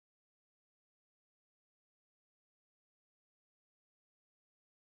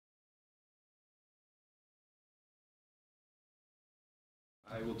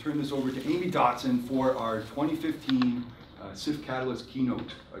I will turn this over to Amy Dotson for our 2015 SIFF Catalyst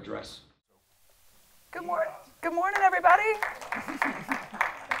Keynote address. Good morning, everybody.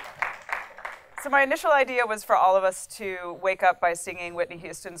 So my initial idea was for all of us to wake up by singing Whitney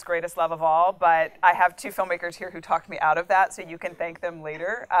Houston's Greatest Love of All, but I have two filmmakers here who talked me out of that, so you can thank them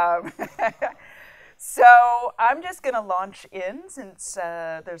later. So I'm just going to launch in since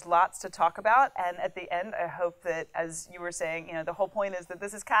there's lots to talk about, and at the end I hope that, as you were saying, you know, the whole point is that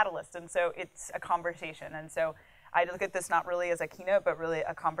this is Catalyst, and so it's a conversation, and so I look at this not really as a keynote, but really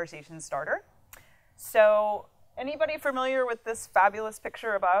a conversation starter. So anybody familiar with this fabulous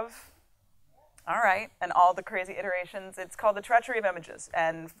picture above? All right, and all the crazy iterations. It's called The Treachery of Images,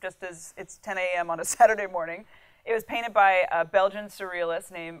 and just as it's 10 a.m. on a Saturday morning, it was painted by a Belgian surrealist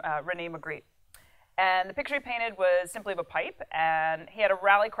named René Magritte. And the picture he painted was simply of a pipe, and he had a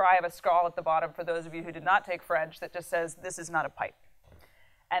rally cry of a skull at the bottom for those of you who did not take French that just says, "This is not a pipe."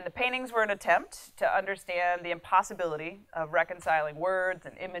 And the paintings were an attempt to understand the impossibility of reconciling words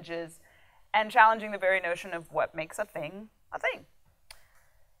and images and challenging the very notion of what makes a thing a thing.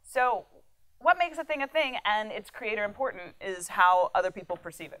 So what makes a thing and its creator important is how other people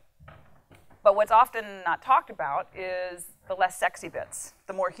perceive it. But what's often not talked about is the less sexy bits,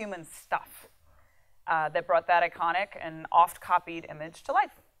 the more human stuff that brought that iconic and oft-copied image to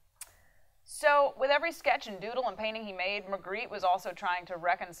life. So with every sketch and doodle and painting he made, Magritte was also trying to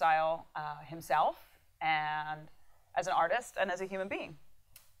reconcile himself and as an artist and as a human being.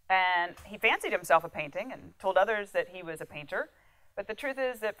 And he fancied himself a painting and told others that he was a painter. But the truth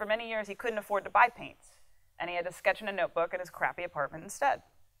is that for many years he couldn't afford to buy paints, and he had to sketch in a notebook in his crappy apartment instead.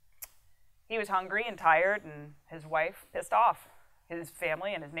 He was hungry and tired, and his wife pissed off. His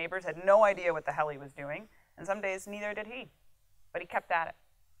family and his neighbors had no idea what the hell he was doing, and some days neither did he. But he kept at it.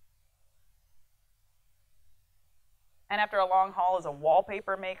 And after a long haul as a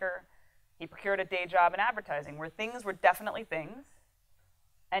wallpaper maker, he procured a day job in advertising where things were definitely things,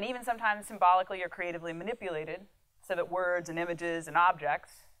 and even sometimes symbolically or creatively manipulated so that words and images and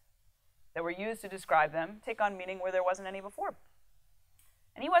objects that were used to describe them take on meaning where there wasn't any before.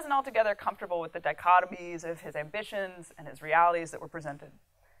 And he wasn't altogether comfortable with the dichotomies of his ambitions and his realities that were presented.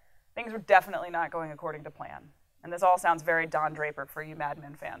 Things were definitely not going according to plan. And this all sounds very Don Draper for you Mad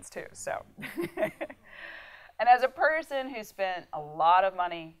Men fans too, so. And as a person who spent a lot of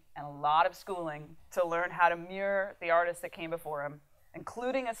money and a lot of schooling to learn how to mirror the artists that came before him,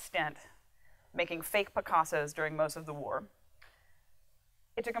 including a stint making fake Picassos during most of the war,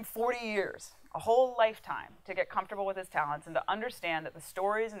 it took him 40 years, a whole lifetime, to get comfortable with his talents and to understand that the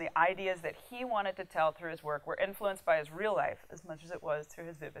stories and the ideas that he wanted to tell through his work were influenced by his real life as much as it was through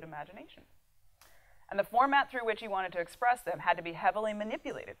his vivid imagination. And the format through which he wanted to express them had to be heavily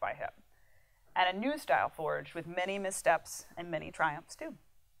manipulated by him, and a new style forged with many missteps and many triumphs too.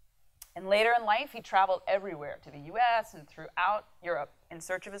 And later in life, he traveled everywhere to the US and throughout Europe in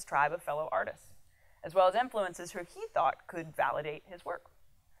search of his tribe of fellow artists, as well as influences who he thought could validate his work.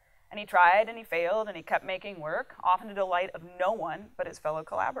 And he tried and he failed and he kept making work, often to the delight of no one but his fellow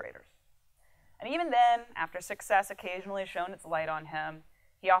collaborators. And even then, after success occasionally shone its light on him,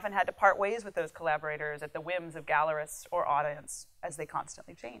 he often had to part ways with those collaborators at the whims of gallerists or audience as they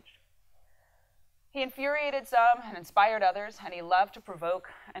constantly changed. He infuriated some and inspired others, and he loved to provoke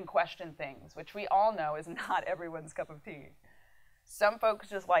and question things, which we all know is not everyone's cup of tea. Some folks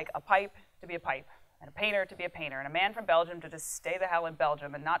just like a pipe to be a pipe, and a painter to be a painter, and a man from Belgium to just stay the hell in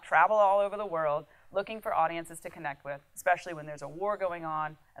Belgium and not travel all over the world looking for audiences to connect with, especially when there's a war going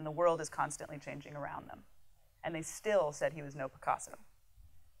on and the world is constantly changing around them. And they still said he was no Picasso.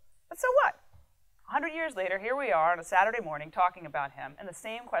 But so what? 100 years later, here we are on a Saturday morning talking about him, and the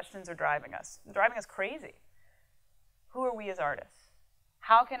same questions are driving us crazy. Who are we as artists?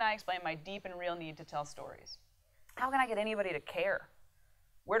 How can I explain my deep and real need to tell stories? How can I get anybody to care?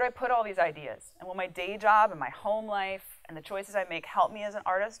 Where do I put all these ideas? And will my day job and my home life and the choices I make help me as an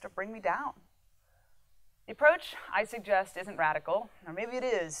artist or bring me down? The approach I suggest isn't radical, or maybe it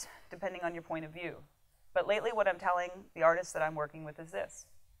is, depending on your point of view. But lately what I'm telling the artists that I'm working with is this: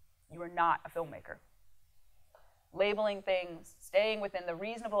 you are not a filmmaker. Labeling things, staying within the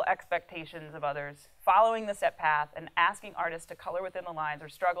reasonable expectations of others, following the set path, and asking artists to color within the lines are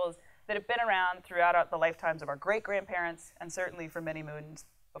struggles that have been around throughout the lifetimes of our great-grandparents, and certainly for many moons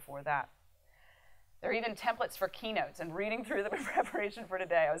before that. There are even templates for keynotes, and reading through them in preparation for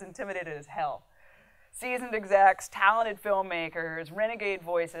today, I was intimidated as hell. Seasoned execs, talented filmmakers, renegade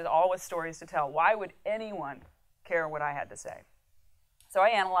voices, all with stories to tell. Why would anyone care what I had to say? So I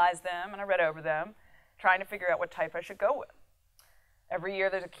analyzed them and I read over them, trying to figure out what type I should go with. Every year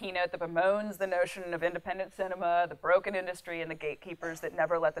there's a keynote that bemoans the notion of independent cinema, the broken industry, and the gatekeepers that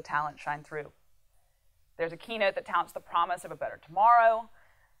never let the talent shine through. There's a keynote that touts the promise of a better tomorrow,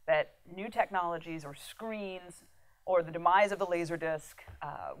 that new technologies or screens or the demise of the Laserdisc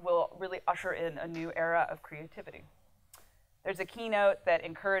will really usher in a new era of creativity. There's a keynote that,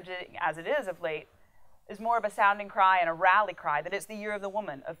 encouraging as it is of late, is more of a sounding cry and a rally cry that it's the year of the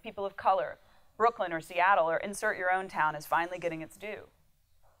woman, of people of color. Brooklyn or Seattle or insert your own town is finally getting its due.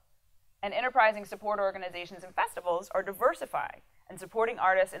 And enterprising support organizations and festivals are diversifying and supporting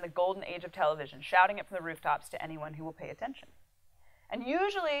artists in the golden age of television, shouting it from the rooftops to anyone who will pay attention. And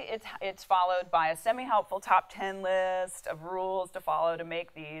usually it's followed by a semi-helpful top 10 list of rules to follow to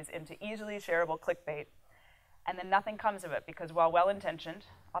make these into easily shareable clickbait. And then nothing comes of it because while well-intentioned,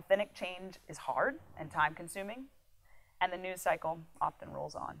 authentic change is hard and time-consuming, and the news cycle often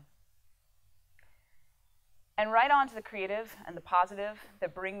rolls on. And right on to the creative and the positive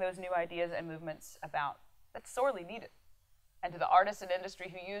that bring those new ideas and movements about that's sorely needed. And to the artists and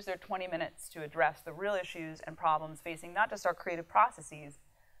industry who use their 20 minutes to address the real issues and problems facing not just our creative processes,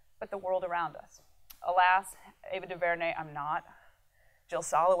 but the world around us. Alas, Ava DuVernay, I'm not. Jill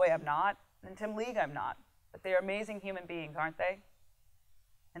Soloway, I'm not. And Tim League, I'm not. But they are amazing human beings, aren't they?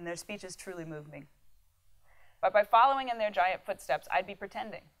 And their speeches truly move me. But by following in their giant footsteps, I'd be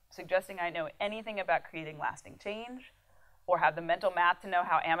pretending, suggesting I know anything about creating lasting change, or have the mental math to know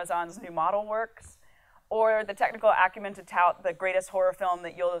how Amazon's new model works, or the technical acumen to tout the greatest horror film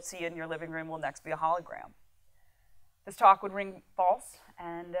that you'll see in your living room will next be a hologram. This talk would ring false,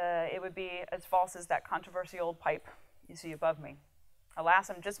 and it would be as false as that controversial old pipe you see above me. Alas,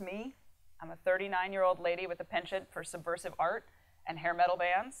 I'm just me. I'm a 39-year-old lady with a penchant for subversive art and hair metal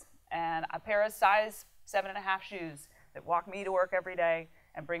bands, and a pair of size 7.5 shoes that walk me to work every day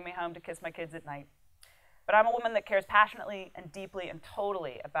and bring me home to kiss my kids at night. But I'm a woman that cares passionately and deeply and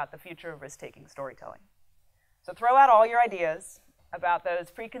totally about the future of risk-taking storytelling. So throw out all your ideas about those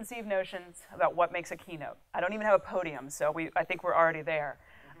preconceived notions about what makes a keynote. I don't even have a podium, so I think we're already there.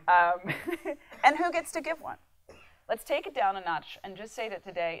 And who gets to give one? Let's take it down a notch and just say that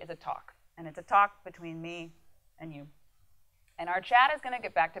today is a talk. And it's a talk between me and you. And our chat is going to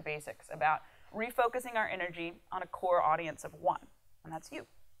get back to basics about refocusing our energy on a core audience of one, and that's you.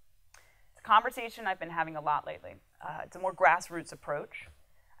 It's a conversation I've been having a lot lately. It's a more grassroots approach.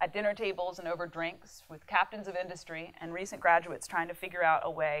 At dinner tables and over drinks with captains of industry and recent graduates trying to figure out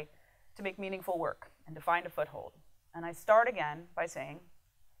a way to make meaningful work and to find a foothold. And I start again by saying,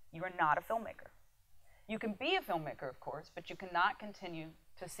 you are not a filmmaker. You can be a filmmaker, of course, but you cannot continue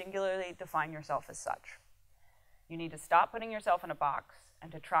to singularly define yourself as such. You need to stop putting yourself in a box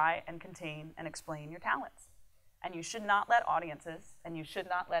and to try and contain and explain your talents. And you should not let audiences and you should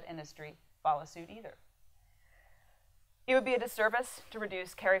not let industry follow suit either. It would be a disservice to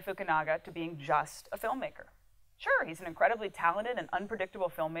reduce Cary Fukunaga to being just a filmmaker. Sure, he's an incredibly talented and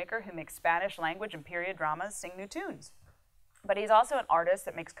unpredictable filmmaker who makes Spanish language and period dramas sing new tunes. But he's also an artist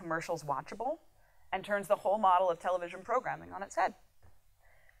that makes commercials watchable and turns the whole model of television programming on its head.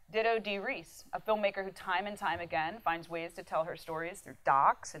 Ditto Dee Reese, a filmmaker who time and time again finds ways to tell her stories through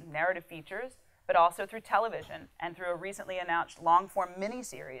docs and narrative features, but also through television and through a recently announced long-form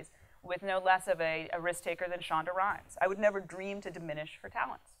miniseries with no less of a risk-taker than Shonda Rhimes. I would never dream to diminish her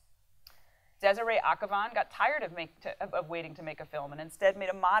talents. Desiree Akhavan got tired of waiting to make a film and instead made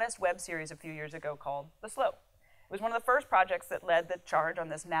a modest web series a few years ago called The Slope. It was one of the first projects that led the charge on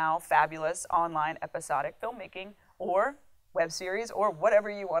this now fabulous online episodic filmmaking or web series or whatever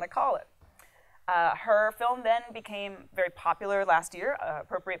you want to call it. Her film then became very popular last year,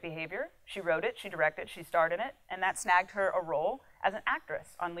 Appropriate Behavior. She wrote it, she directed, she starred in it, and that snagged her a role as an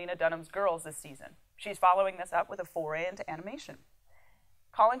actress on Lena Dunham's Girls this season. She's following this up with a foray into animation.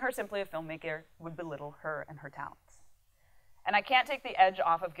 Calling her simply a filmmaker would belittle her and her talents. And I can't take the edge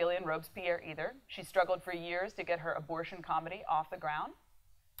off of Gillian Robespierre either. She struggled for years to get her abortion comedy off the ground,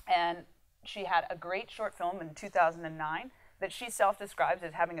 and she had a great short film in 2009 that she self-describes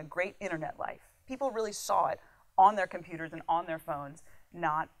as having a great internet life. People really saw it on their computers and on their phones,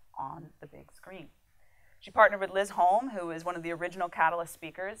 not on the big screen. She partnered with Liz Holm, who is one of the original Catalyst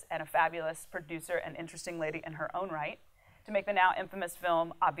speakers and a fabulous producer and interesting lady in her own right, to make the now infamous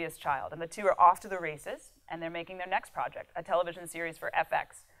film Obvious Child. And the two are off to the races, and they're making their next project, a television series for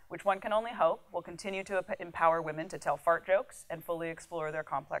FX, which one can only hope will continue to empower women to tell fart jokes and fully explore their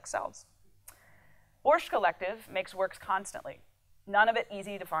complex selves. Borscht Collective makes works constantly, none of it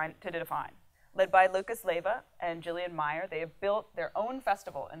easy to define. Led by Lucas Leva and Jillian Meyer, they have built their own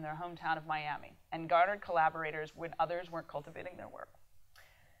festival in their hometown of Miami and garnered collaborators when others weren't cultivating their work.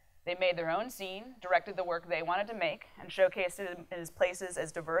 They made their own scene, directed the work they wanted to make, and showcased it in places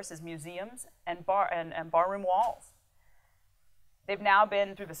as diverse as museums and barroom walls. They've now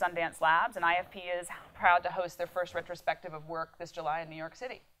been through the Sundance Labs, and IFP is proud to host their first retrospective of work this July in New York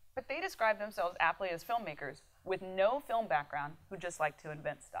City. But they describe themselves aptly as filmmakers with no film background who just like to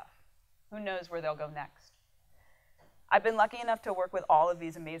invent stuff. Who knows where they'll go next? I've been lucky enough to work with all of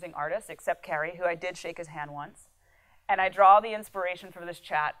these amazing artists, except Carrie, who I did shake his hand once. And I draw the inspiration for this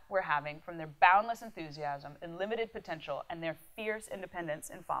chat we're having from their boundless enthusiasm and limited potential and their fierce independence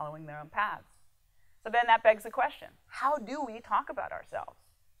in following their own paths. So then that begs the question, how do we talk about ourselves?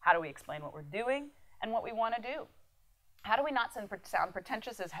 How do we explain what we're doing and what we want to do? How do we not sound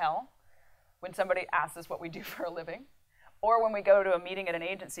pretentious as hell when somebody asks us what we do for a living? Or when we go to a meeting at an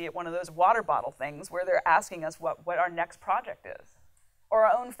agency at one of those water bottle things where they're asking us what our next project is? Or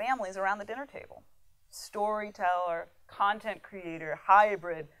our own families around the dinner table. Storyteller, content creator,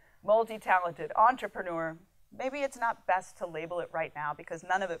 hybrid, multi-talented, entrepreneur. Maybe it's not best to label it right now because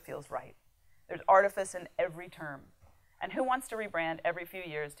none of it feels right. There's artifice in every term. And who wants to rebrand every few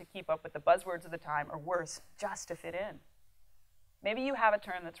years to keep up with the buzzwords of the time, or worse, just to fit in? Maybe you have a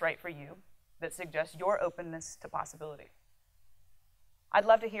term that's right for you that suggests your openness to possibility. I'd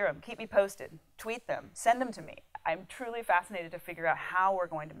love to hear them. Keep me posted. Tweet them. Send them to me. I'm truly fascinated to figure out how we're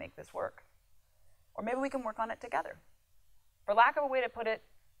going to make this work. Or maybe we can work on it together. For lack of a way to put it,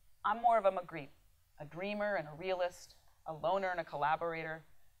 I'm more of a McGreep, a dreamer and a realist, a loner and a collaborator,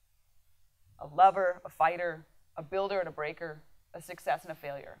 a lover, a fighter, a builder and a breaker, a success and a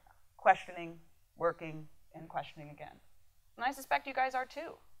failure, questioning, working, and questioning again. And I suspect you guys are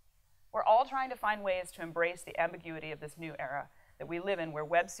too. We're all trying to find ways to embrace the ambiguity of this new era that we live in, where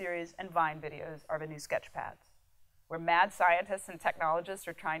web series and Vine videos are the new sketch pads, where mad scientists and technologists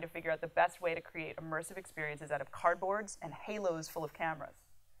are trying to figure out the best way to create immersive experiences out of cardboards and halos full of cameras,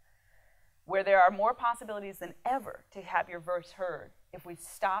 where there are more possibilities than ever to have your voice heard if we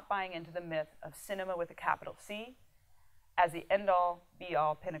stop buying into the myth of cinema with a capital C as the end-all,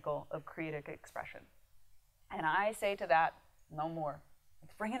 be-all pinnacle of creative expression. And I say to that, no more.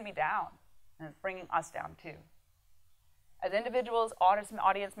 It's bringing me down, and it's bringing us down too. As individuals,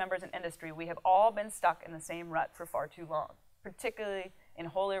 audience members, and industry, we have all been stuck in the same rut for far too long, particularly in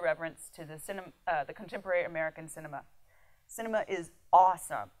holy reverence to the contemporary American cinema. Cinema is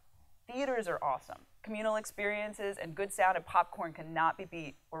awesome. Theaters are awesome. Communal experiences and good sound and popcorn cannot be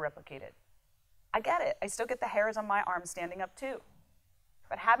beat or replicated. I get it. I still get the hairs on my arms standing up too.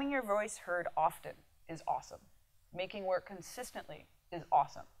 But having your voice heard often is awesome. Making work consistently is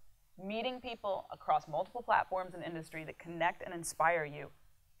awesome. Meeting people across multiple platforms and industry that connect and inspire you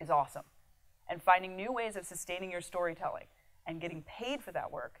is awesome. And finding new ways of sustaining your storytelling and getting paid for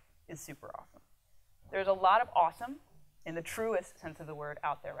that work is super awesome. There's a lot of awesome, in the truest sense of the word,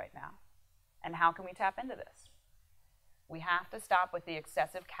 out there right now. And how can we tap into this? We have to stop with the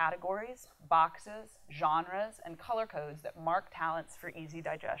excessive categories, boxes, genres, and color codes that mark talents for easy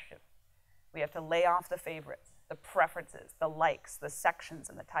digestion. We have to lay off the favorites, the preferences, the likes, the sections,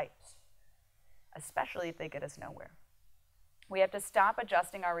 and the types, especially if they get us nowhere. We have to stop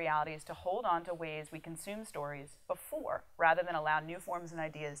adjusting our realities to hold on to ways we consume stories before, rather than allow new forms and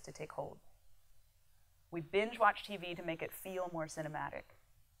ideas to take hold. We binge watch TV to make it feel more cinematic.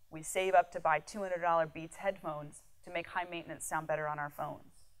 We save up to buy $200 Beats headphones to make high maintenance sound better on our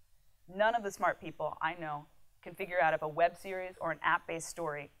phones. None of the smart people I know can figure out if a web series or an app-based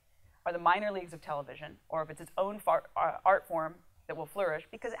story are the minor leagues of television, or if it's its own art form that will flourish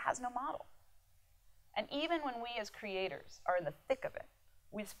because it has no model. And even when we as creators are in the thick of it,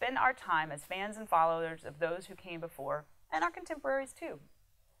 we spend our time as fans and followers of those who came before, and our contemporaries too.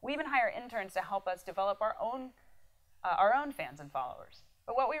 We even hire interns to help us develop our own fans and followers.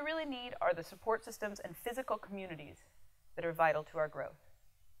 But what we really need are the support systems and physical communities that are vital to our growth.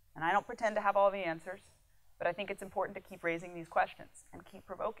 And I don't pretend to have all the answers, but I think it's important to keep raising these questions and keep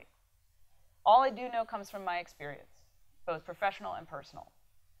provoking. All I do know comes from my experience, both professional and personal.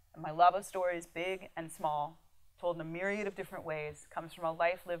 And my love of stories, big and small, told in a myriad of different ways, comes from a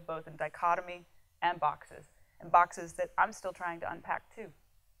life lived both in dichotomy and boxes that I'm still trying to unpack too.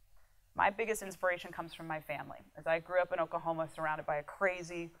 My biggest inspiration comes from my family, as I grew up in Oklahoma surrounded by a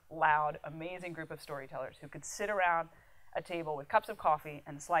crazy, loud, amazing group of storytellers who could sit around a table with cups of coffee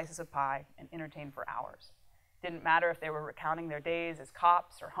and slices of pie and entertain for hours. Didn't matter if they were recounting their days as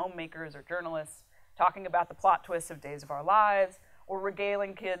cops or homemakers or journalists, talking about the plot twists of Days of Our Lives, or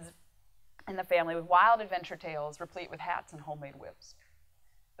regaling kids in the family with wild adventure tales replete with hats and homemade whips.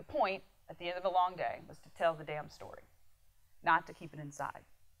 The point, at the end of a long day, was to tell the damn story, not to keep it inside.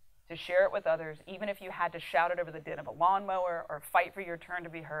 to share it with others, even if you had to shout it over the din of a lawnmower or fight for your turn to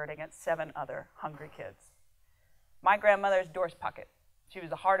be heard against 7 other hungry kids. My grandmother's Doris Puckett. She was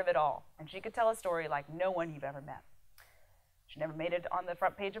the heart of it all, and she could tell a story like no one you've ever met. She never made it on the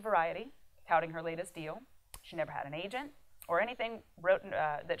front page of Variety, touting her latest deal. She never had an agent or anything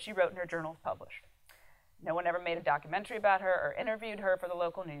that she wrote in her journals published. No one ever made a documentary about her or interviewed her for the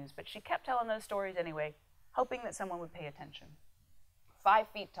local news, but she kept telling those stories anyway, hoping that someone would pay attention. 5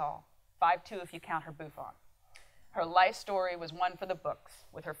 feet tall, 5'2" if you count her bouffant. Her life story was one for the books,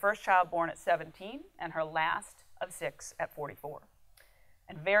 with her first child born at 17 and her last of 6 at 44,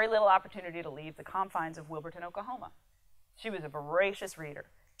 and very little opportunity to leave the confines of Wilburton, Oklahoma. She was a voracious reader,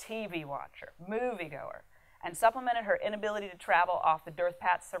 TV watcher, moviegoer, and supplemented her inability to travel off the dirt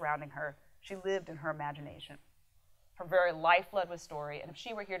paths surrounding her. She lived in her imagination. Her very lifeblood was story, and if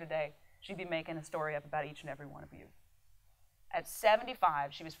she were here today, she'd be making a story up about each and every one of you. At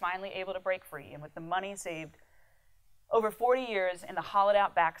 75, she was finally able to break free, and with the money saved over 40 years in the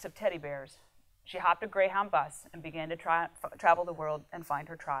hollowed-out backs of teddy bears, she hopped a Greyhound bus and began to travel the world and find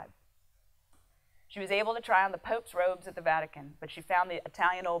her tribe. She was able to try on the Pope's robes at the Vatican, but she found the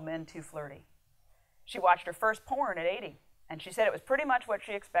Italian old men too flirty. She watched her first porn at 80, and she said it was pretty much what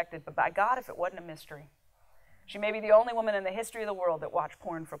she expected, but by God, if it wasn't a mystery. She may be the only woman in the history of the world that watched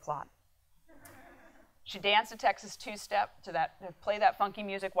porn for plot. She danced a Texas two-step to play that funky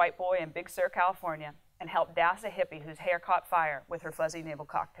music White Boy in Big Sur, California, and helped douse a hippie whose hair caught fire with her fuzzy navel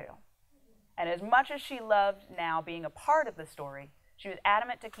cocktail. And as much as she loved now being a part of the story, she was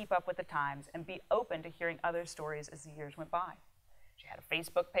adamant to keep up with the times and be open to hearing other stories as the years went by. She had a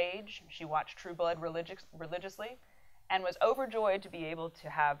Facebook page, she watched True Blood religiously, and was overjoyed to be able to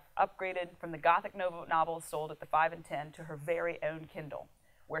have upgraded from the Gothic novels sold at the 5 and 10 to her very own Kindle,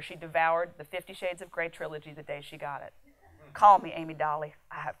 where she devoured the 50 Shades of Grey trilogy the day she got it. Call me, Amy Dolly.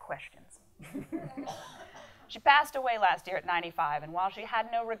 I have questions. She passed away last year at 95, and while she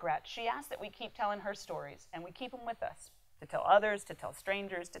had no regrets, she asked that we keep telling her stories, and we keep them with us, to tell others, to tell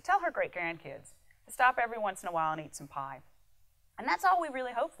strangers, to tell her great-grandkids, to stop every once in a while and eat some pie. And that's all we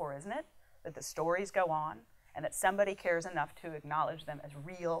really hope for, isn't it? That the stories go on, and that somebody cares enough to acknowledge them as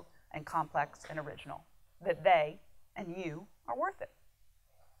real and complex and original, that they and you are worth it.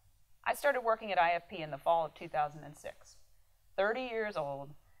 I started working at IFP in the fall of 2006. 30 years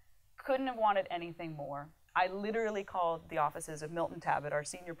old, couldn't have wanted anything more. I literally called the offices of Milton Tabbitt, our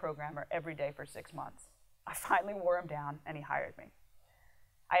senior programmer, every day for 6 months. I finally wore him down, and he hired me.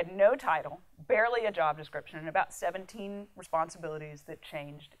 I had no title, barely a job description, and about 17 responsibilities that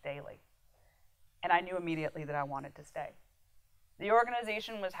changed daily. And I knew immediately that I wanted to stay. The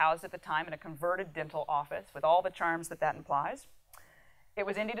organization was housed at the time in a converted dental office with all the charms that implies. It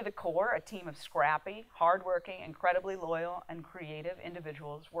was indie to the core, a team of scrappy, hardworking, incredibly loyal, and creative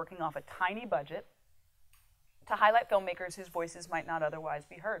individuals working off a tiny budget to highlight filmmakers whose voices might not otherwise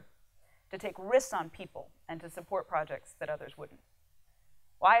be heard, to take risks on people, and to support projects that others wouldn't.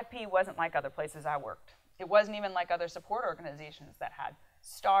 Well, IFP wasn't like other places I worked. It wasn't even like other support organizations that had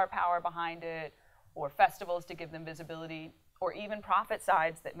star power behind it, or festivals to give them visibility, or even profit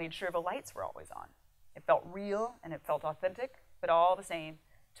sides that made sure the lights were always on. It felt real and it felt authentic, but all the same,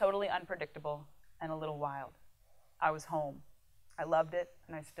 totally unpredictable and a little wild. I was home. I loved it,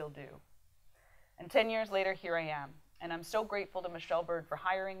 and I still do. And 10 years later, here I am. And I'm so grateful to Michelle Bird for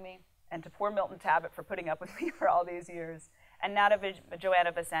hiring me, and to poor Milton Tabbitt for putting up with me for all these years, and now to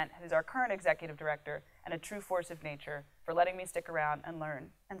Joanna Vicent, who's our current executive director and a true force of nature, for letting me stick around and learn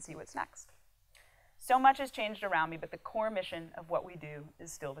and see what's next. So much has changed around me, but the core mission of what we do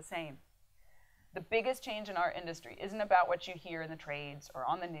is still the same. The biggest change in our industry isn't about what you hear in the trades or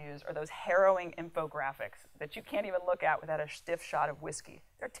on the news or those harrowing infographics that you can't even look at without a stiff shot of whiskey.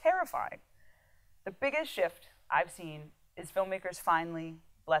 They're terrifying. The biggest shift I've seen is filmmakers finally,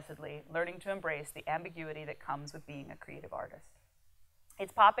 blessedly, learning to embrace the ambiguity that comes with being a creative artist.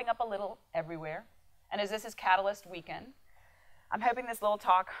 It's popping up a little everywhere, and as this is Catalyst Weekend, I'm hoping this little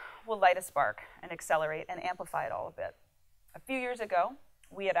talk will light a spark and accelerate and amplify it all a bit. A few years ago,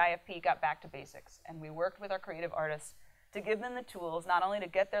 we at IFP got back to basics, and we worked with our creative artists to give them the tools not only to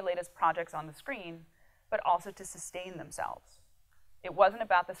get their latest projects on the screen, but also to sustain themselves. It wasn't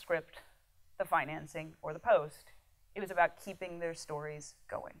about the script, the financing, or the post. It was about keeping their stories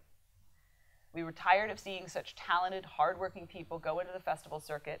going. We were tired of seeing such talented, hardworking people go into the festival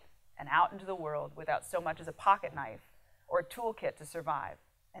circuit and out into the world without so much as a pocket knife or a toolkit to survive,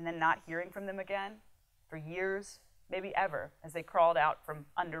 and then not hearing from them again for years, maybe ever, as they crawled out from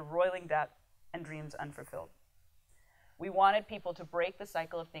under roiling debt and dreams unfulfilled. We wanted people to break the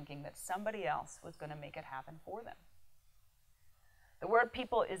cycle of thinking that somebody else was going to make it happen for them. The word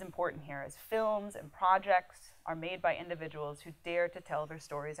people is important here, as films and projects are made by individuals who dare to tell their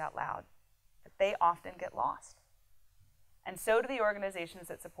stories out loud, but they often get lost. And so do the organizations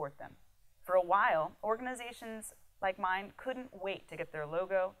that support them. For a while, organizations like mine couldn't wait to get their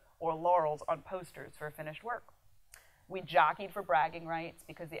logo or laurels on posters for a finished work. We jockeyed for bragging rights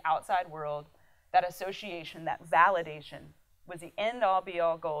because the outside world, that association, that validation, was the end-all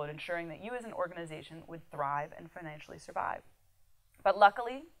be-all goal in ensuring that you as an organization would thrive and financially survive. But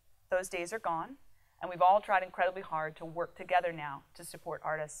luckily, those days are gone, and we've all tried incredibly hard to work together now to support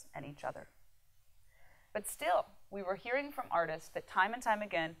artists and each other. But still, we were hearing from artists that time and time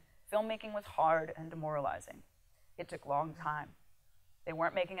again, filmmaking was hard and demoralizing. It took a long time. They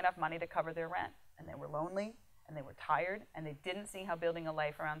weren't making enough money to cover their rent, and they were lonely, and they were tired, and they didn't see how building a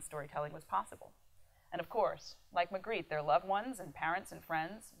life around storytelling was possible. And of course, like Magritte, their loved ones and parents and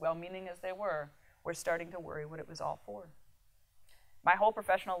friends, well-meaning as they were starting to worry what it was all for. My whole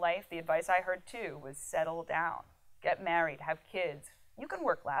professional life, the advice I heard too was settle down, get married, have kids. You can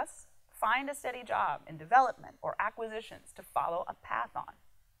work less. Find a steady job in development or acquisitions to follow a path on.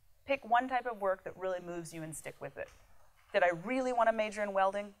 Pick one type of work that really moves you and stick with it. Did I really want to major in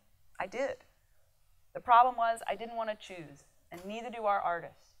welding? I did. The problem was I didn't want to choose, and neither do our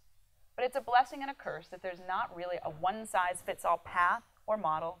artists. But it's a blessing and a curse that there's not really a one-size-fits-all path or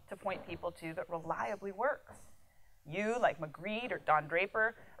model to point people to that reliably works. You, like Magritte or Don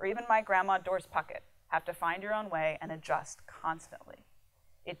Draper, or even my grandma Doris Puckett, have to find your own way and adjust constantly.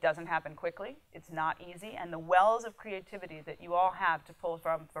 It doesn't happen quickly, it's not easy, and the wells of creativity that you all have to pull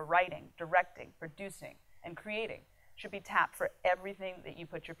from for writing, directing, producing, and creating should be tapped for everything that you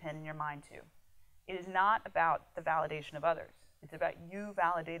put your pen and your mind to. It is not about the validation of others. It's about you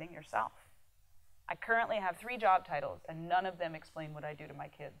validating yourself. I currently have 3 job titles, and none of them explain what I do to my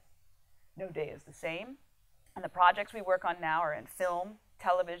kids. No day is the same, and the projects we work on now are in film,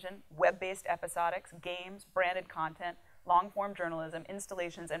 television, web-based episodics, games, branded content, long-form journalism,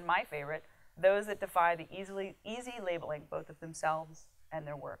 installations, and my favorite, those that defy the easy labeling both of themselves and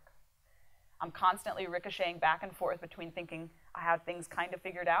their work. I'm constantly ricocheting back and forth between thinking I have things kind of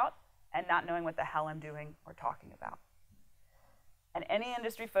figured out and not knowing what the hell I'm doing or talking about. And any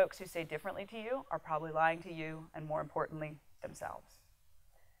industry folks who say differently to you are probably lying to you and, more importantly, themselves.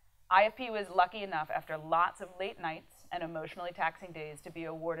 IFP was lucky enough, after lots of late nights and emotionally taxing days, to be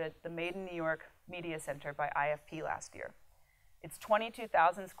awarded the Made in New York Media Center by IFP last year. It's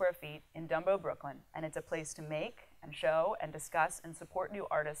 22,000 square feet in Dumbo, Brooklyn, and it's a place to make and show and discuss and support new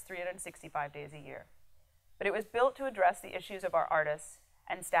artists 365 days a year. But it was built to address the issues of our artists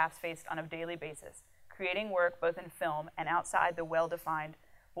and staffs faced on a daily basis, creating work both in film and outside the well-defined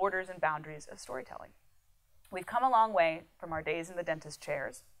borders and boundaries of storytelling. We've come a long way from our days in the dentist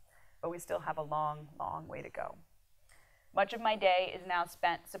chairs, but we still have a long, long way to go. Much of my day is now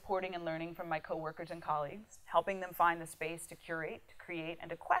spent supporting and learning from my coworkers and colleagues, helping them find the space to curate, to create, and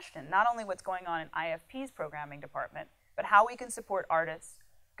to question not only what's going on in IFP's programming department, but how we can support artists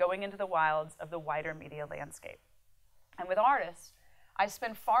going into the wilds of the wider media landscape. And with artists, I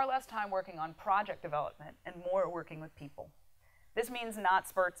spend far less time working on project development and more working with people. This means not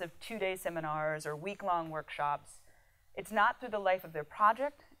spurts of 2-day seminars or week-long workshops. It's not through the life of their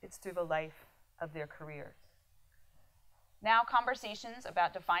project, it's through the life of their careers. Now, conversations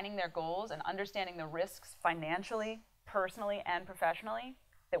about defining their goals and understanding the risks financially, personally, and professionally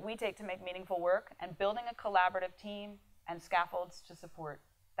that we take to make meaningful work, and building a collaborative team and scaffolds to support.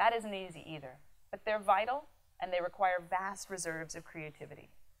 That isn't easy either, but they're vital and they require vast reserves of creativity.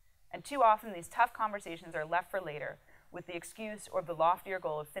 And too often these tough conversations are left for later with the excuse or the loftier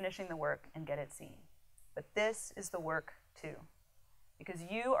goal of finishing the work and get it seen. But this is the work too, because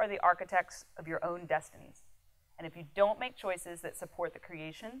you are the architects of your own destinies. And if you don't make choices that support the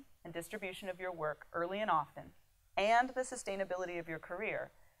creation and distribution of your work early and often, and the sustainability of your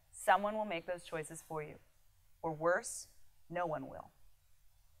career, someone will make those choices for you. Or worse, no one will.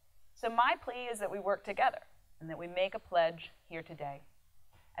 So my plea is that we work together and that we make a pledge here today,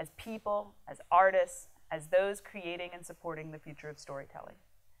 as people, as artists, as those creating and supporting the future of storytelling,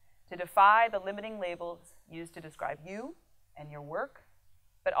 to defy the limiting labels used to describe you and your work,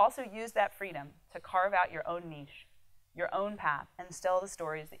 but also use that freedom to carve out your own niche, your own path, and tell the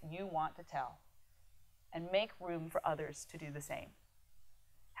stories that you want to tell, and make room for others to do the same.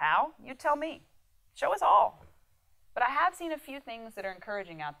 How? You tell me. Show us all. But I have seen a few things that are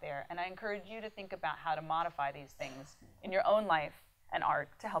encouraging out there, and I encourage you to think about how to modify these things in your own life and art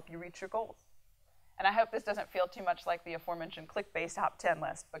to help you reach your goals. And I hope this doesn't feel too much like the aforementioned click-based top 10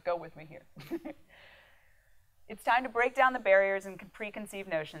 list, but go with me here. It's time to break down the barriers and preconceived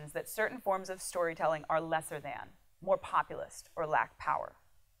notions that certain forms of storytelling are lesser than, more populist, or lack power.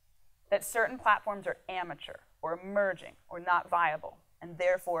 That certain platforms are amateur, or emerging, or not viable, and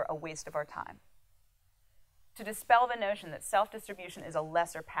therefore a waste of our time. To dispel the notion that self-distribution is a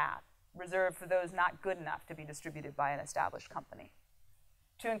lesser path, reserved for those not good enough to be distributed by an established company.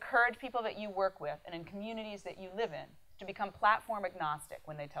 To encourage people that you work with and in communities that you live in to become platform agnostic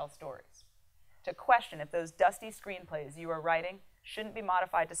when they tell stories. To question if those dusty screenplays you are writing shouldn't be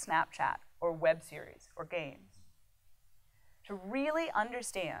modified to Snapchat or web series or games. To really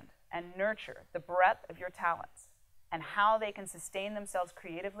understand and nurture the breadth of your talents and how they can sustain themselves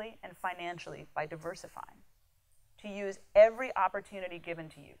creatively and financially by diversifying. To use every opportunity given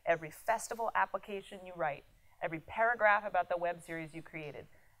to you, every festival application you write, every paragraph about the web series you created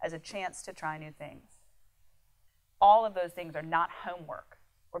as a chance to try new things. All of those things are not homework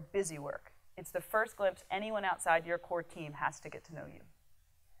or busy work. It's the first glimpse anyone outside your core team has to get to know you.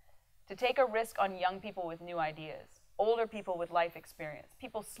 To take a risk on young people with new ideas, older people with life experience,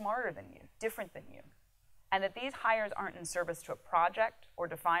 people smarter than you, different than you, and that these hires aren't in service to a project or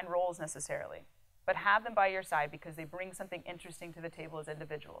defined roles necessarily, but have them by your side because they bring something interesting to the table as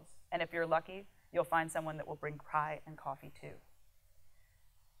individuals. And if you're lucky, you'll find someone that will bring pie and coffee too.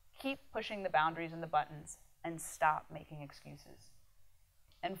 Keep pushing the boundaries and the buttons and stop making excuses.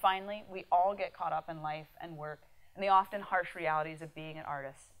 And finally, we all get caught up in life and work and the often harsh realities of being an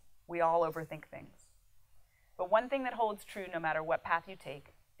artist. We all overthink things. But one thing that holds true no matter what path you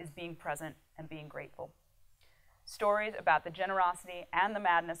take is being present and being grateful. Stories about the generosity and the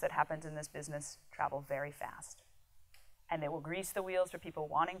madness that happens in this business travel very fast. And they will grease the wheels for people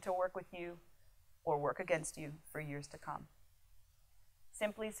wanting to work with you or work against you for years to come.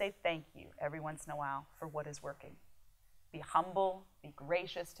 Simply say thank you every once in a while for what is working. Be humble, be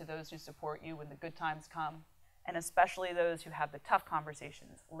gracious to those who support you when the good times come, and especially those who have the tough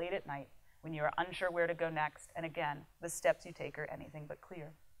conversations late at night when you are unsure where to go next, and again, the steps you take are anything but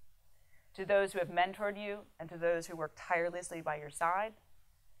clear. To those who have mentored you, and to those who work tirelessly by your side,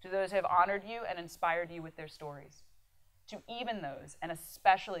 to those who have honored you and inspired you with their stories, to even those, and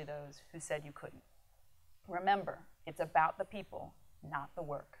especially those who said you couldn't. Remember, it's about the people, not the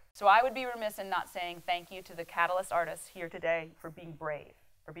work. So I would be remiss in not saying thank you to the Catalyst artists here today for being brave,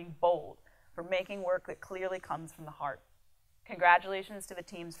 for being bold, for making work that clearly comes from the heart. Congratulations to the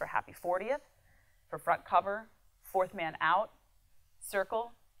teams for Happy 40th, for Front Cover, Fourth Man Out,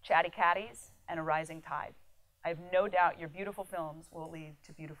 Circle, Chatty Catties, and A Rising Tide. I have no doubt your beautiful films will lead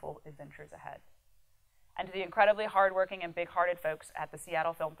to beautiful adventures ahead. And to the incredibly hardworking and big-hearted folks at the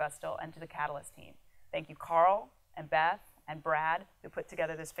Seattle Film Festival and to the Catalyst team, thank you Carl and Beth and Brad who put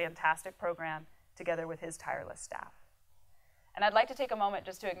together this fantastic program together with his tireless staff. And I'd like to take a moment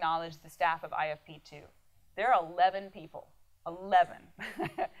just to acknowledge the staff of IFP2. There are 11 people, 11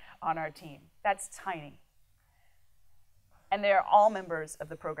 on our team. That's tiny. And they are all members of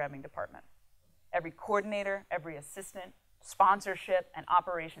the programming department. Every coordinator, every assistant, sponsorship, and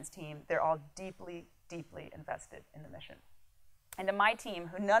operations team, they're all deeply, deeply invested in the mission. And to my team,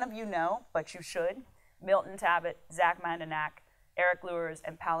 who none of you know, but you should, Milton Tabbitt, Zach Mandanak, Eric Lewers,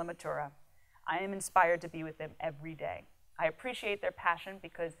 and Paula Matura, I am inspired to be with them every day. I appreciate their passion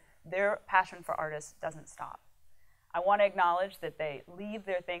because their passion for artists doesn't stop. I want to acknowledge that they leave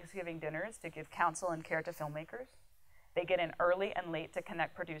their Thanksgiving dinners to give counsel and care to filmmakers. They get in early and late to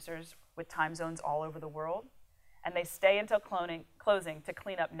connect producers with time zones all over the world. And they stay until closing to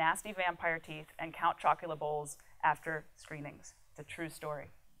clean up nasty vampire teeth and count chocolate bowls after screenings. It's a true story.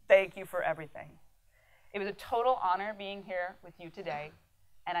 Thank you for everything. It was a total honor being here with you today,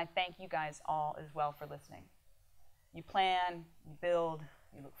 and I thank you guys all as well for listening. You plan, you build,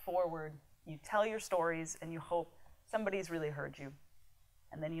 you look forward, you tell your stories, and you hope somebody's really heard you,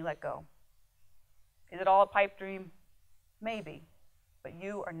 and then you let go. Is it all a pipe dream? Maybe, but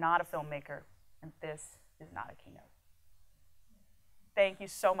you are not a filmmaker, and this is not a keynote. Thank you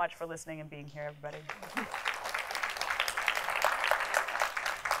so much for listening and being here, everybody.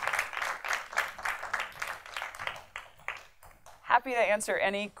 Happy to answer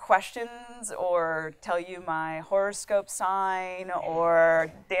any questions or tell you my horoscope sign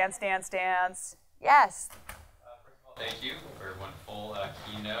or dance, dance, dance. Yes? First of all, thank you for a wonderful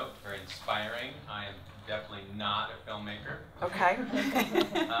keynote, very inspiring. I am definitely not a filmmaker. Okay.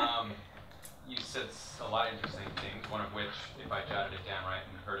 You said a lot of interesting things, one of which, if I jotted it down right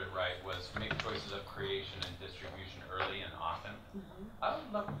and heard it right, was make choices of creation and distribution early and often. I would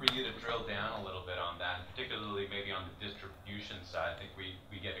love for you to drill down a little bit on that, and particularly maybe on the distribution side. I think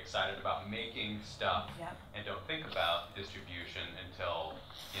we get excited about making stuff and don't think about distribution until,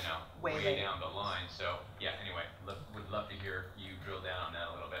 you know, way down the line. So yeah, anyway, would love to hear you drill down on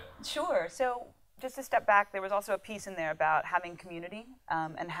that a little bit. Sure. So just to step back, there was also a piece in there about having community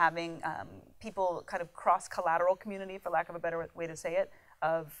and having people kind of cross-collateral community, for lack of a better way to say it,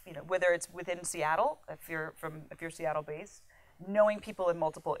 of, you know, whether it's within Seattle, if you're Seattle-based, knowing people in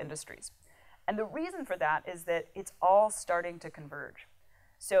multiple industries. And the reason for that is that it's all starting to converge.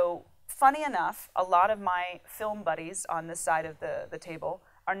 So funny enough, a lot of my film buddies on this side of the table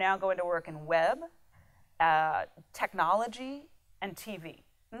are now going to work in web, technology, and TV.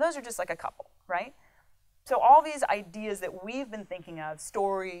 And those are just like a couple, right? So all these ideas that we've been thinking of,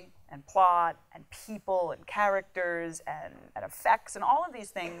 story and plot and people and characters and effects and all of these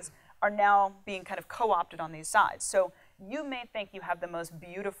things are now being kind of co-opted on these sides. So you may think you have the most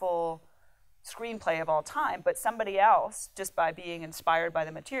beautiful screenplay of all time, but somebody else, just by being inspired by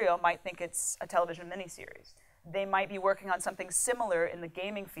the material, might think it's a television miniseries. They might be working on something similar in the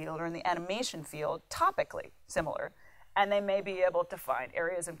gaming field or in the animation field, topically similar, and they may be able to find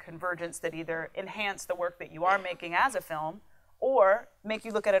areas of convergence that either enhance the work that you are making as a film or make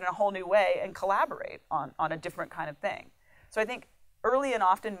you look at it in a whole new way and collaborate on a different kind of thing. So I think early and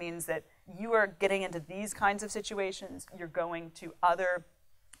often means that you are getting into these kinds of situations, you're going to other,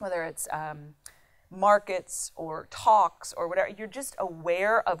 whether it's markets or talks or whatever, you're just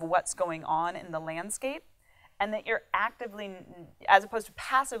aware of what's going on in the landscape, and that you're actively, as opposed to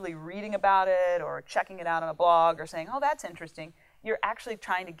passively reading about it or checking it out on a blog or saying, oh, that's interesting, you're actually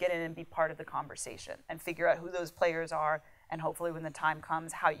trying to get in and be part of the conversation and figure out who those players are, and hopefully when the time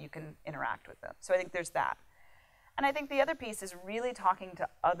comes, how you can interact with them. So I think there's that. And I think the other piece is really talking to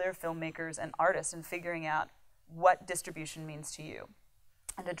other filmmakers and artists and figuring out what distribution means to you.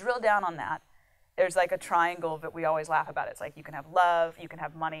 And to drill down on that, there's like a triangle that we always laugh about. It's like you can have love, you can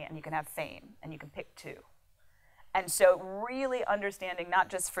have money, and you can have fame, and you can pick two. And so really understanding, not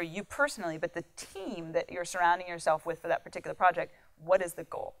just for you personally, but the team that you're surrounding yourself with for that particular project, what is the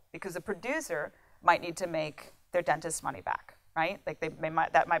goal? Because the producer might need to make their dentist's money back, right? Like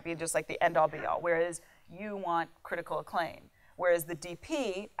that might be just like the end-all be-all, whereas you want critical acclaim. Whereas the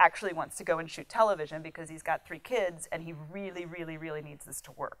DP actually wants to go and shoot television because he's got 3 kids and he really, really, really needs this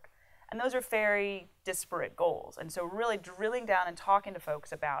to work. And those are very disparate goals. And so really drilling down and talking to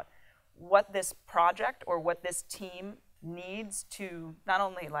folks about what this project or what this team needs to not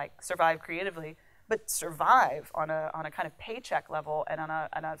only like survive creatively, but survive on a kind of paycheck level and on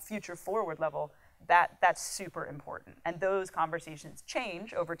a future forward level, that's super important. And those conversations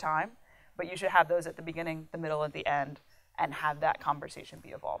change over time, but you should have those at the beginning, the middle, and the end, and have that conversation be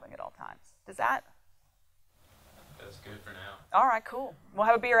evolving at all times. Does that? That's good for now. All right, cool. We'll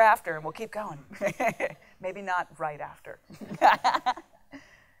have a beer after and we'll keep going. Maybe not right after.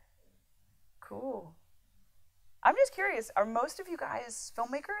 Cool. I'm just curious, are most of you guys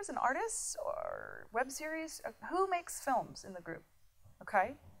filmmakers and artists or web series? Who makes films in the group?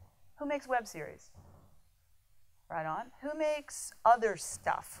 Okay. Who makes web series? Right on. Who makes other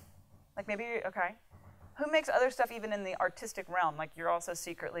stuff? Like maybe, okay. Who makes other stuff even in the artistic realm? Like you're also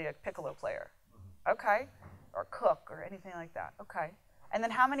secretly a piccolo player. Okay. Or cook or anything like that. Okay. And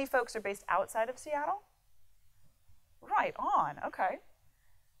then how many folks are based outside of Seattle? Right on. Okay.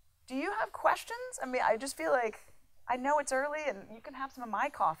 Do you have questions? I mean, I just feel like, I know it's early and you can have some of my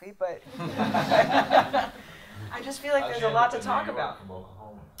coffee, but I just feel like there's a lot to talk about.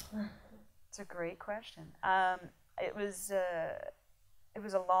 It's a great question. It was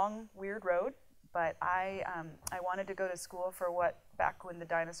a long, weird road, but I wanted to go to school for what, back when the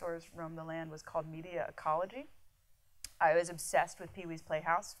dinosaurs roamed the land, was called media ecology. I was obsessed with Pee-wee's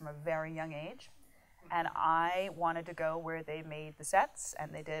Playhouse from a very young age. And I wanted to go where they made the sets,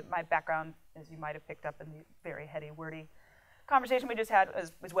 and they did. My background, as you might have picked up in the very heady, wordy conversation we just had,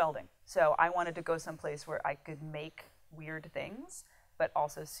 was welding. So I wanted to go someplace where I could make weird things, but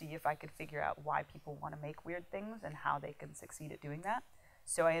also see if I could figure out why people want to make weird things and how they can succeed at doing that.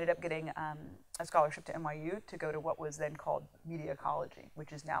 So I ended up getting a scholarship to NYU to go to what was then called media ecology,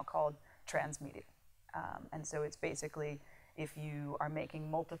 which is now called transmedia. And so it's basically, if you are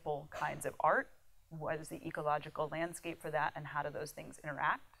making multiple kinds of art, what is the ecological landscape for that, and how do those things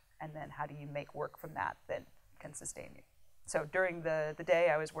interact, and then how do you make work from that can sustain you. So during the day,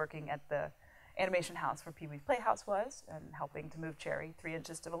 I was working at the animation house where Pee-wee's Playhouse was, and helping to move Cherry 3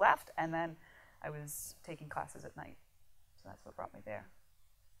 inches to the left, and then I was taking classes at night. So that's what brought me there.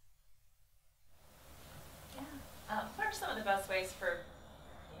 Yeah. What are some of the best ways for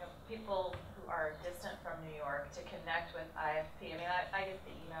people who are distant from New York to connect with IFP? I mean, I get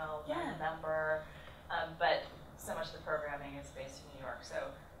the email, I'm a member, but so much of the programming is based in New York. So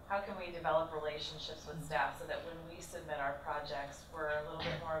how can we develop relationships with staff so that when we submit our projects, we're a little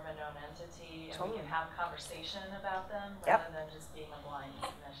bit more of a known entity, and Totally. we can have conversation about them Yep. rather than just being a blind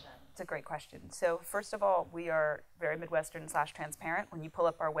submission. It's a great question. So first of all, we are very Midwestern/transparent. When you pull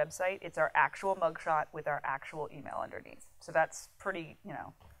up our website, it's our actual mugshot with our actual email underneath. So that's pretty,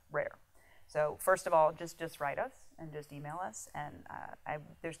 rare. So first of all, just write us and just email us. And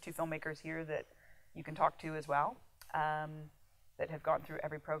there's 2 filmmakers here that you can talk to as well, that have gone through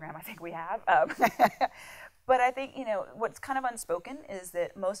every program I think we have. But I think, what's kind of unspoken is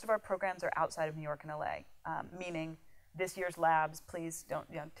that most of our programs are outside of New York and LA, meaning this year's labs, please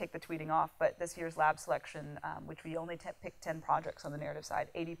don't take the tweeting off, but this year's lab selection, which we only pick 10 projects on the narrative side,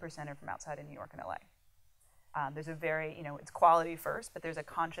 80% are from outside of New York and LA. There's a very, it's quality first, but there's a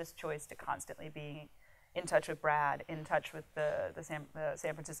conscious choice to constantly be in touch with Brad, in touch with the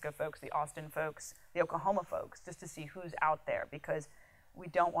San Francisco folks, the Austin folks, the Oklahoma folks, just to see who's out there, because we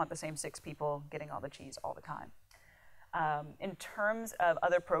don't want the same 6 people getting all the cheese all the time. In terms of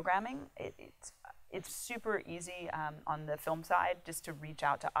other programming, it's super easy on the film side just to reach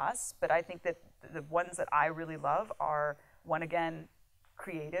out to us, but I think that the ones that I really love are, one, again,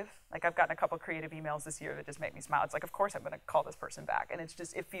 creative. Like, I've gotten a couple creative emails this year that just make me smile. It's like, of course I'm going to call this person back, and it's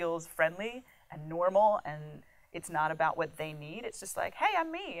just, it feels friendly and normal, and it's not about what they need. It's just like, hey,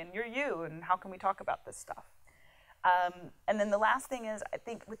 I'm me and you're you, and how can we talk about this stuff? And then the last thing is, I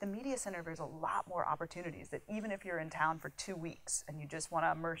think with the Media Center, there's a lot more opportunities that even if you're in town for 2 weeks and you just want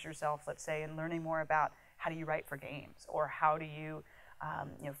to immerse yourself, let's say, in learning more about how do you write for games, or how do you,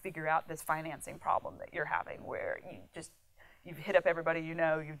 figure out this financing problem that you're having, where you've hit up everybody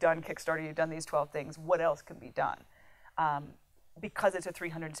you've done Kickstarter, you've done these 12 things, what else can be done? Because it's a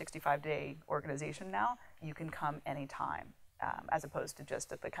 365-day organization now, you can come anytime, as opposed to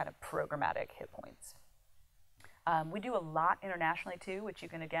just at the kind of programmatic hit points. We do a lot internationally too, which you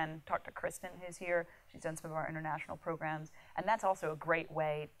can again talk to Kristen, who's here. She's done some of our international programs, and that's also a great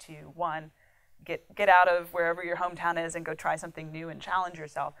way to, one, get out of wherever your hometown is and go try something new and challenge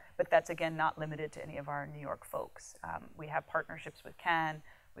yourself. But that's again not limited to any of our New York folks. We have partnerships with Cannes,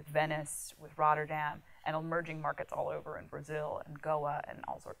 with Venice, with Rotterdam, and emerging markets all over in Brazil and Goa and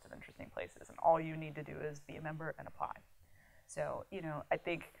all sorts of interesting places. And all you need to do is be a member and apply. So, I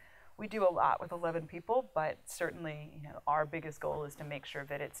think we do a lot with 11 people, but certainly, our biggest goal is to make sure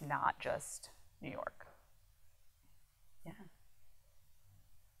that it's not just New York. Yeah.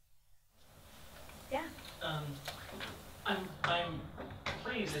 Yeah. I'm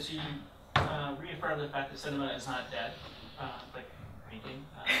pleased that you reaffirm the fact that cinema is not dead, like painting,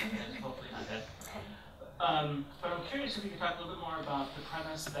 is hopefully not dead. But I'm curious if you could talk a little bit more about the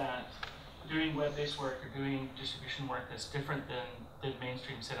premise that doing web-based work or doing distribution work that's different than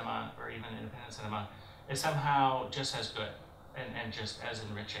mainstream cinema or even independent cinema is somehow just as good and just as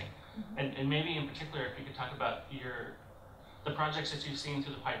enriching. Mm-hmm. And maybe in particular, if you could talk about the projects that you've seen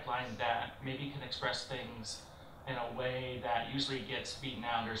through the pipeline that maybe can express things in a way that usually gets beaten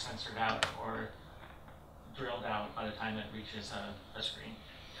out or censored out or drilled out by the time it reaches a screen.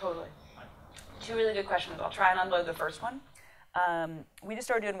 Totally. 2 really good questions. I'll try and unload the first one. We just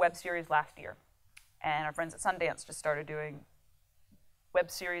started doing web series last year, and our friends at Sundance just started doing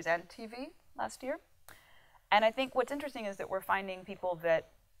web series and TV last year. And I think what's interesting is that we're finding people that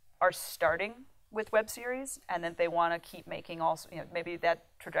are starting with web series and that they want to keep making also, maybe that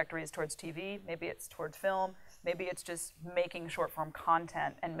trajectory is towards TV, maybe it's towards film, maybe it's just making short form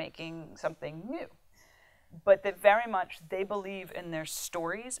content and making something new. But that very much they believe in their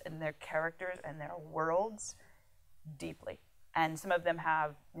stories and their characters and their worlds deeply. And some of them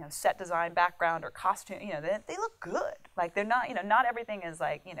have, set design background or costume, they look good. Like they're not, not everything is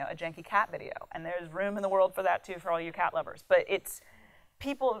like, a janky cat video. And there's room in the world for that too, for all you cat lovers. But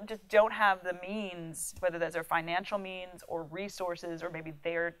people just don't have the means, whether those are financial means or resources, or maybe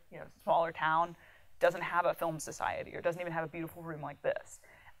their, smaller town doesn't have a film society or doesn't even have a beautiful room like this.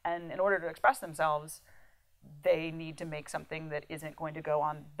 And in order to express themselves, they need to make something that isn't going to go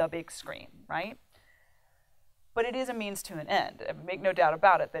on the big screen, right? But it is a means to an end. Make no doubt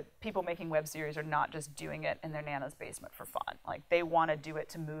about it that people making web series are not just doing it in their nana's basement for fun. Like they want to do it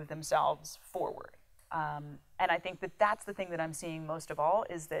to move themselves forward. And I think that that's the thing that I'm seeing most of all,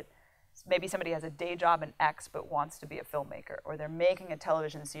 is that maybe somebody has a day job in X but wants to be a filmmaker, or they're making a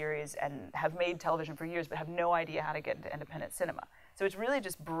television series and have made television for years but have no idea how to get into independent cinema. So it's really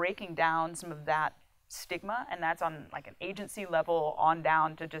just breaking down some of that stigma, and that's on like an agency level on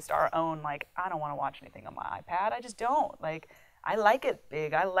down to just our own, like, I don't want to watch anything on my iPad. I just don't. Like, I like it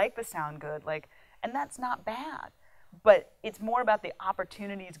big. I like the sound good. Like, and that's not bad. But it's more about the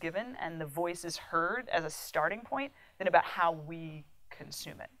opportunities given and the voices heard as a starting point than about how we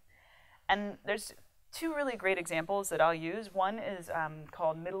consume it. And there's two really great examples that I'll use. One is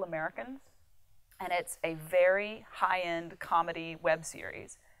called Middle Americans, and it's a very high-end comedy web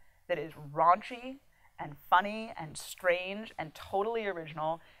series that is raunchy and funny and strange and totally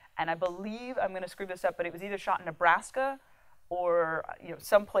original. And I believe, I'm going to screw this up, but it was either shot in Nebraska or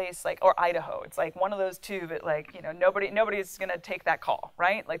someplace like, or Idaho. It's like one of those two that like, nobody's going to take that call,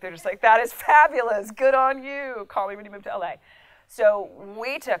 right? Like they're just like, that is fabulous, good on you, call me when you move to LA. So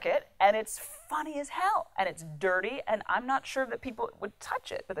we took it, and it's funny as hell, and it's dirty, and I'm not sure that people would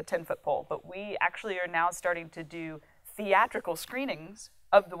touch it with a 10-foot pole, but we actually are now starting to do theatrical screenings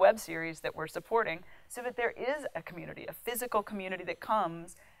of the web series that we're supporting so that there is a community, a physical community that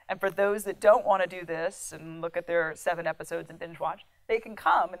comes. And for those that don't want to do this and look at their 7 episodes and binge watch, they can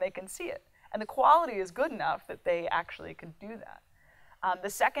come and they can see it. And the quality is good enough that they actually can do that. The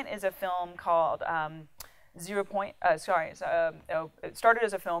second is a film called it started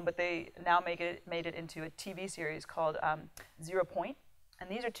as a film, but they now made it into a TV series called 0 Point. And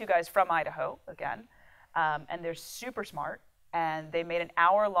these are two guys from Idaho, again, and they're super smart. And they made an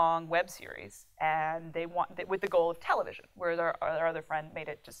hour-long web series, and with the goal of television, whereas our other friend made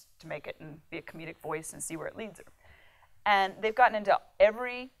it just to make it and be a comedic voice and see where it leads her. And they've gotten into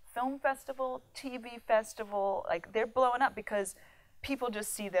every film festival, TV festival, like they're blowing up because people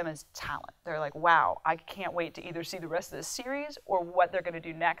just see them as talent. They're like, wow, I can't wait to either see the rest of this series or what they're going to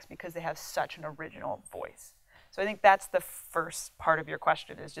do next because they have such an original voice. So I think that's the first part of your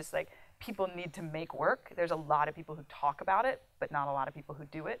question, is just like, people need to make work. There's a lot of people who talk about it, but not a lot of people who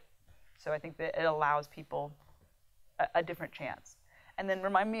do it. So I think that it allows people a different chance. And then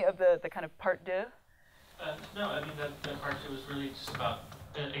remind me of the kind of part deux. No, I mean, that part two was really just about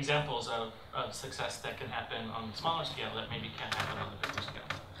examples of success that can happen on the smaller scale that maybe can't happen on the bigger scale.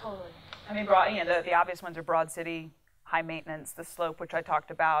 Totally. I mean, the obvious ones are Broad City, High Maintenance, The Slope, which I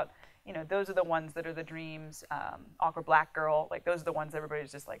talked about. Those are the ones that are the dreams. Awkward Black Girl, like those are the ones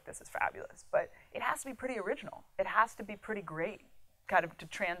everybody's just like, this is fabulous. But it has to be pretty original. It has to be pretty great, kind of to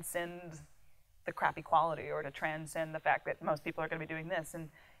transcend the crappy quality or to transcend the fact that most people are going to be doing this. And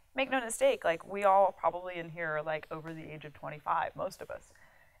make no mistake, like we all probably in here are like over the age of 25, most of us.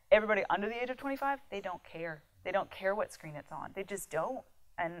 Everybody under the age of 25, they don't care. They don't care what screen it's on. They just don't.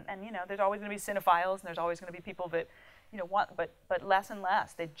 And there's always going to be cinephiles, and there's always going to be people that want, but less and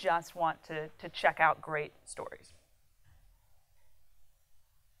less. They just want to check out great stories.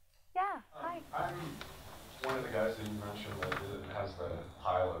 Yeah, hi. I'm one of the guys that you mentioned that has the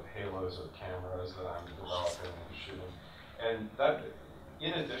pile of halos of cameras that I'm developing and shooting. And that,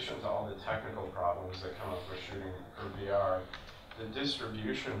 in addition to all the technical problems that come up with shooting for VR, the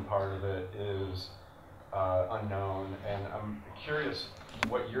distribution part of it is unknown. And I'm curious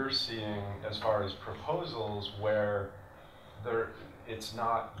what you're seeing as far as proposals where it's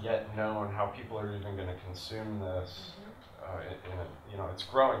not yet known how people are even going to consume this. It's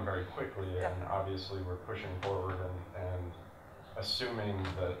growing very quickly, and obviously we're pushing forward and assuming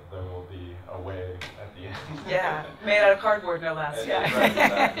that there will be a way at the end. Yeah, made out of cardboard, no less. Right,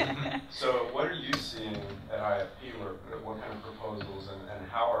 exactly. So what are you seeing at IFP, what kind of proposals, and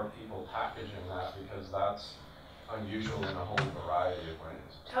how are people packaging that? Because that's unusual in a whole variety of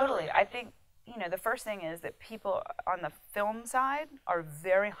ways. Totally. I think the first thing is that people on the film side are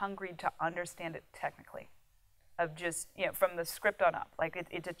very hungry to understand it technically, of just, from the script on up. Like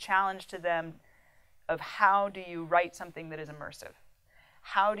it's a challenge to them of how do you write something that is immersive?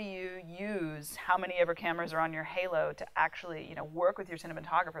 How do you use how many ever cameras are on your halo to actually, work with your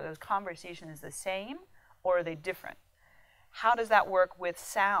cinematographer? Those conversations the same, or are they different? How does that work with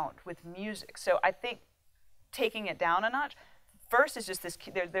sound, with music? So I think taking it down a notch, first is just this,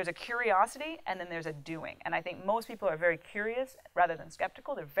 there's a curiosity and then there's a doing. And I think most people are very curious rather than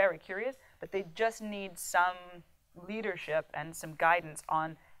skeptical. They're very curious, but they just need some leadership and some guidance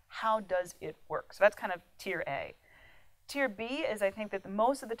on how does it work. So that's kind of tier A. Tier B is, I think, that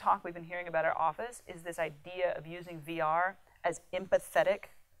most of the talk we've been hearing about our office is this idea of using VR as empathetic.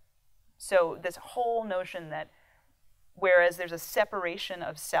 So this whole notion that whereas there's a separation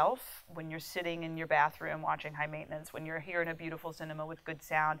of self when you're sitting in your bathroom watching High Maintenance, when you're here in a beautiful cinema with good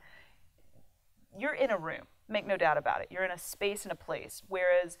sound, you're in a room, make no doubt about it. You're in a space and a place,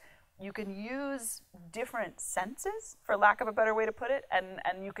 whereas you can use different senses, for lack of a better way to put it,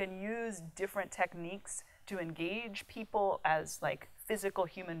 and you can use different techniques to engage people as like physical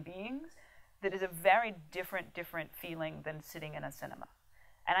human beings that is a very different feeling than sitting in a cinema.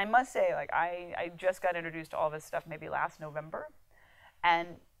 And I must say, like, I just got introduced to all this stuff maybe last November, and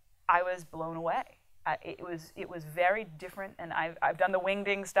I was blown away. It was very different, and I've done the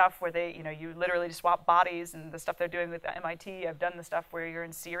wingding stuff where they, you literally swap bodies, and the stuff they're doing with MIT. I've done the stuff where you're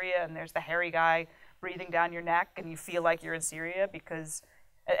in Syria and there's the hairy guy breathing down your neck and you feel like you're in Syria because,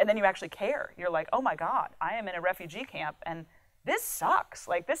 and then you actually care. You're like, oh my God, I am in a refugee camp and this sucks.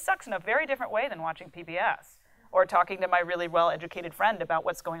 Like, this sucks in a very different way than watching PBS or talking to my really well-educated friend about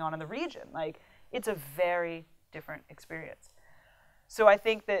what's going on in the region. Like, it's a very different experience. So I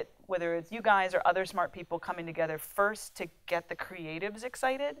think that whether it's you guys or other smart people coming together first to get the creatives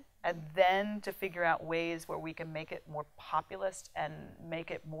excited and then to figure out ways where we can make it more populist and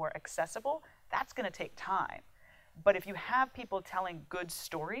make it more accessible, that's going to take time. But if you have people telling good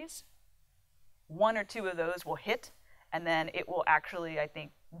stories, one or two of those will hit, and then it will actually, I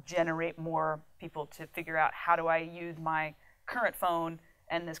think, generate more people to figure out, how do I use my current phone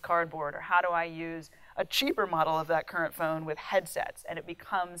and this cardboard, or how do I use a cheaper model of that current phone with headsets, and it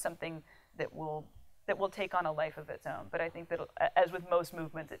becomes something that will take on a life of its own. But I think that, as with most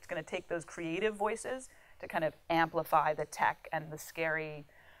movements, it's going to take those creative voices to kind of amplify the tech and the scary,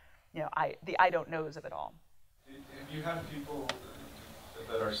 the I don't knows of it all. If you have people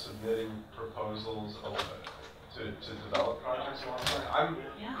that are submitting proposals to develop projects alongside, I'm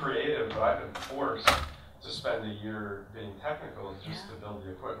creative, but I've been forced to spend a year being technical just to build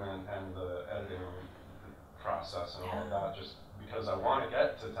the equipment and the editing process and all of that, just because I want to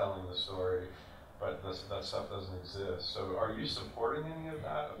get to telling the story, but that stuff doesn't exist. So are you supporting any of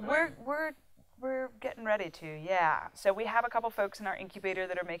that? We're getting ready to, yeah. So we have a couple folks in our incubator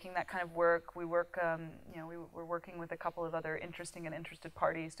that are making that kind of work. We work, we're working with a couple of other interesting and interested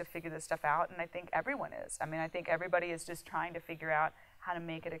parties to figure this stuff out, and I think everyone is. I mean, I think everybody is just trying to figure out how to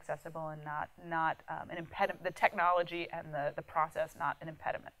make it accessible and not an impediment, the technology and the process not an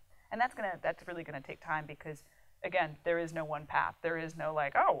impediment. And that's really gonna take time because, again, there is no one path. There is no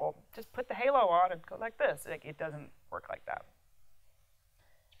like, oh, well, just put the halo on and go like this. Like, it doesn't work like that.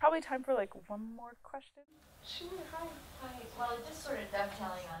 Probably time for like one more question. Sure, hi. Well, just sort of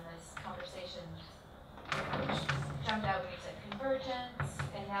dovetailing on this conversation, which jumped out when you said convergence,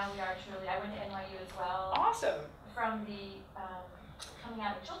 and now we are truly, I went to NYU as well. Awesome. From the coming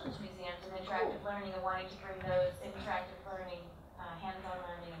out of children's museums and interactive learning and wanting to bring those interactive learning, hands-on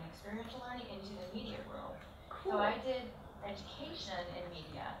learning and experiential learning into the media world. Cool. So I did education in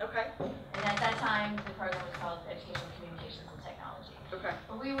media. Okay. And at that time, the program was called Education, Communications, and Technology. Okay.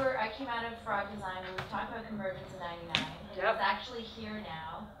 But I came out of frog design, and we talked about convergence in '99, and it's actually here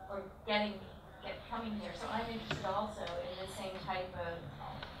now, or coming here. So I'm interested also in the same type of,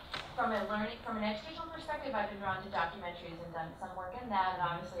 from an educational perspective, I've been drawn to documentaries and done some work in that, and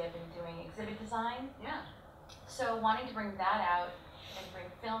obviously I've been doing exhibit design. Yeah. So wanting to bring that out and bring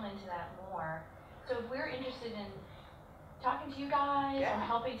film into that more. So if we're interested in talking to you guys or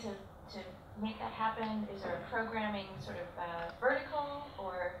helping to make that happen, is there a programming sort of vertical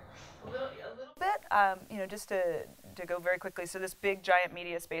or a little bit? Just to go very quickly, so this big giant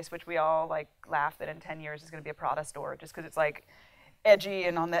media space, which we all like laugh that in 10 years is going to be a Prada store, just because it's like edgy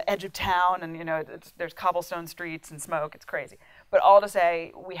and on the edge of town, and there's cobblestone streets and smoke. It's crazy. But all to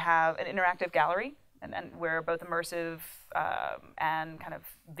say, we have an interactive gallery, and where both immersive and kind of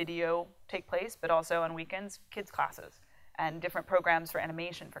video take place, but also on weekends, kids classes and different programs for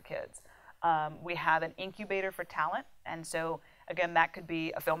animation for kids. We have an incubator for talent, and so again, that could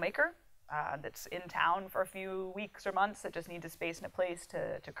be a filmmaker that's in town for a few weeks or months that just needs a space and a place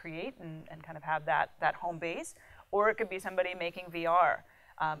to create and kind of have that home base. Or it could be somebody making VR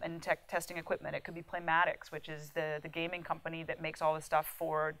and testing equipment. It could be Playmatics, which is the gaming company that makes all the stuff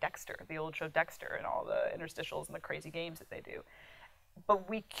for Dexter, the old show Dexter, and all the interstitials and the crazy games that they do. But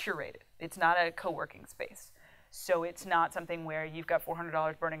we curate it. It's not a co-working space. So it's not something where you've got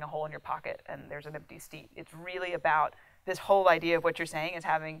 $400 burning a hole in your pocket and there's an empty seat. It's really about this whole idea of what you're saying is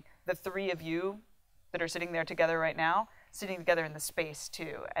having the three of you that are sitting there together right now, sitting together in the space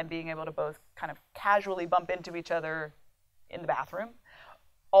too, and being able to both kind of casually bump into each other in the bathroom,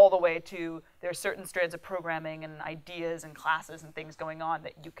 all the way to there are certain strands of programming and ideas and classes and things going on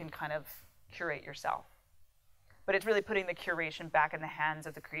that you can kind of curate yourself. But it's really putting the curation back in the hands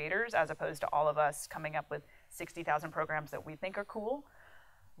of the creators as opposed to all of us coming up with 60,000 programs that we think are cool.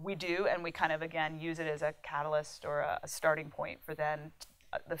 We do, and we kind of, again, use it as a catalyst or a starting point for then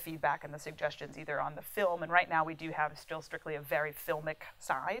the feedback and the suggestions either on the film, and right now we do have still strictly a very filmic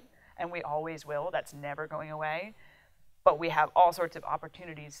side, and we always will. That's never going away. But we have all sorts of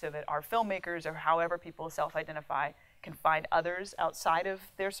opportunities so that our filmmakers, or however people self-identify, can find others outside of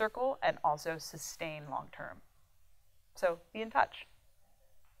their circle and also sustain long-term. So be in touch.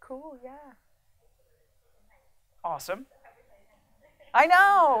 Cool, yeah. Awesome. I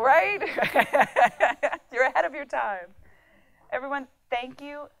know, right? You're ahead of your time. Everyone, thank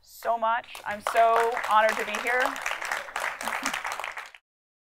you so much. I'm so honored to be here.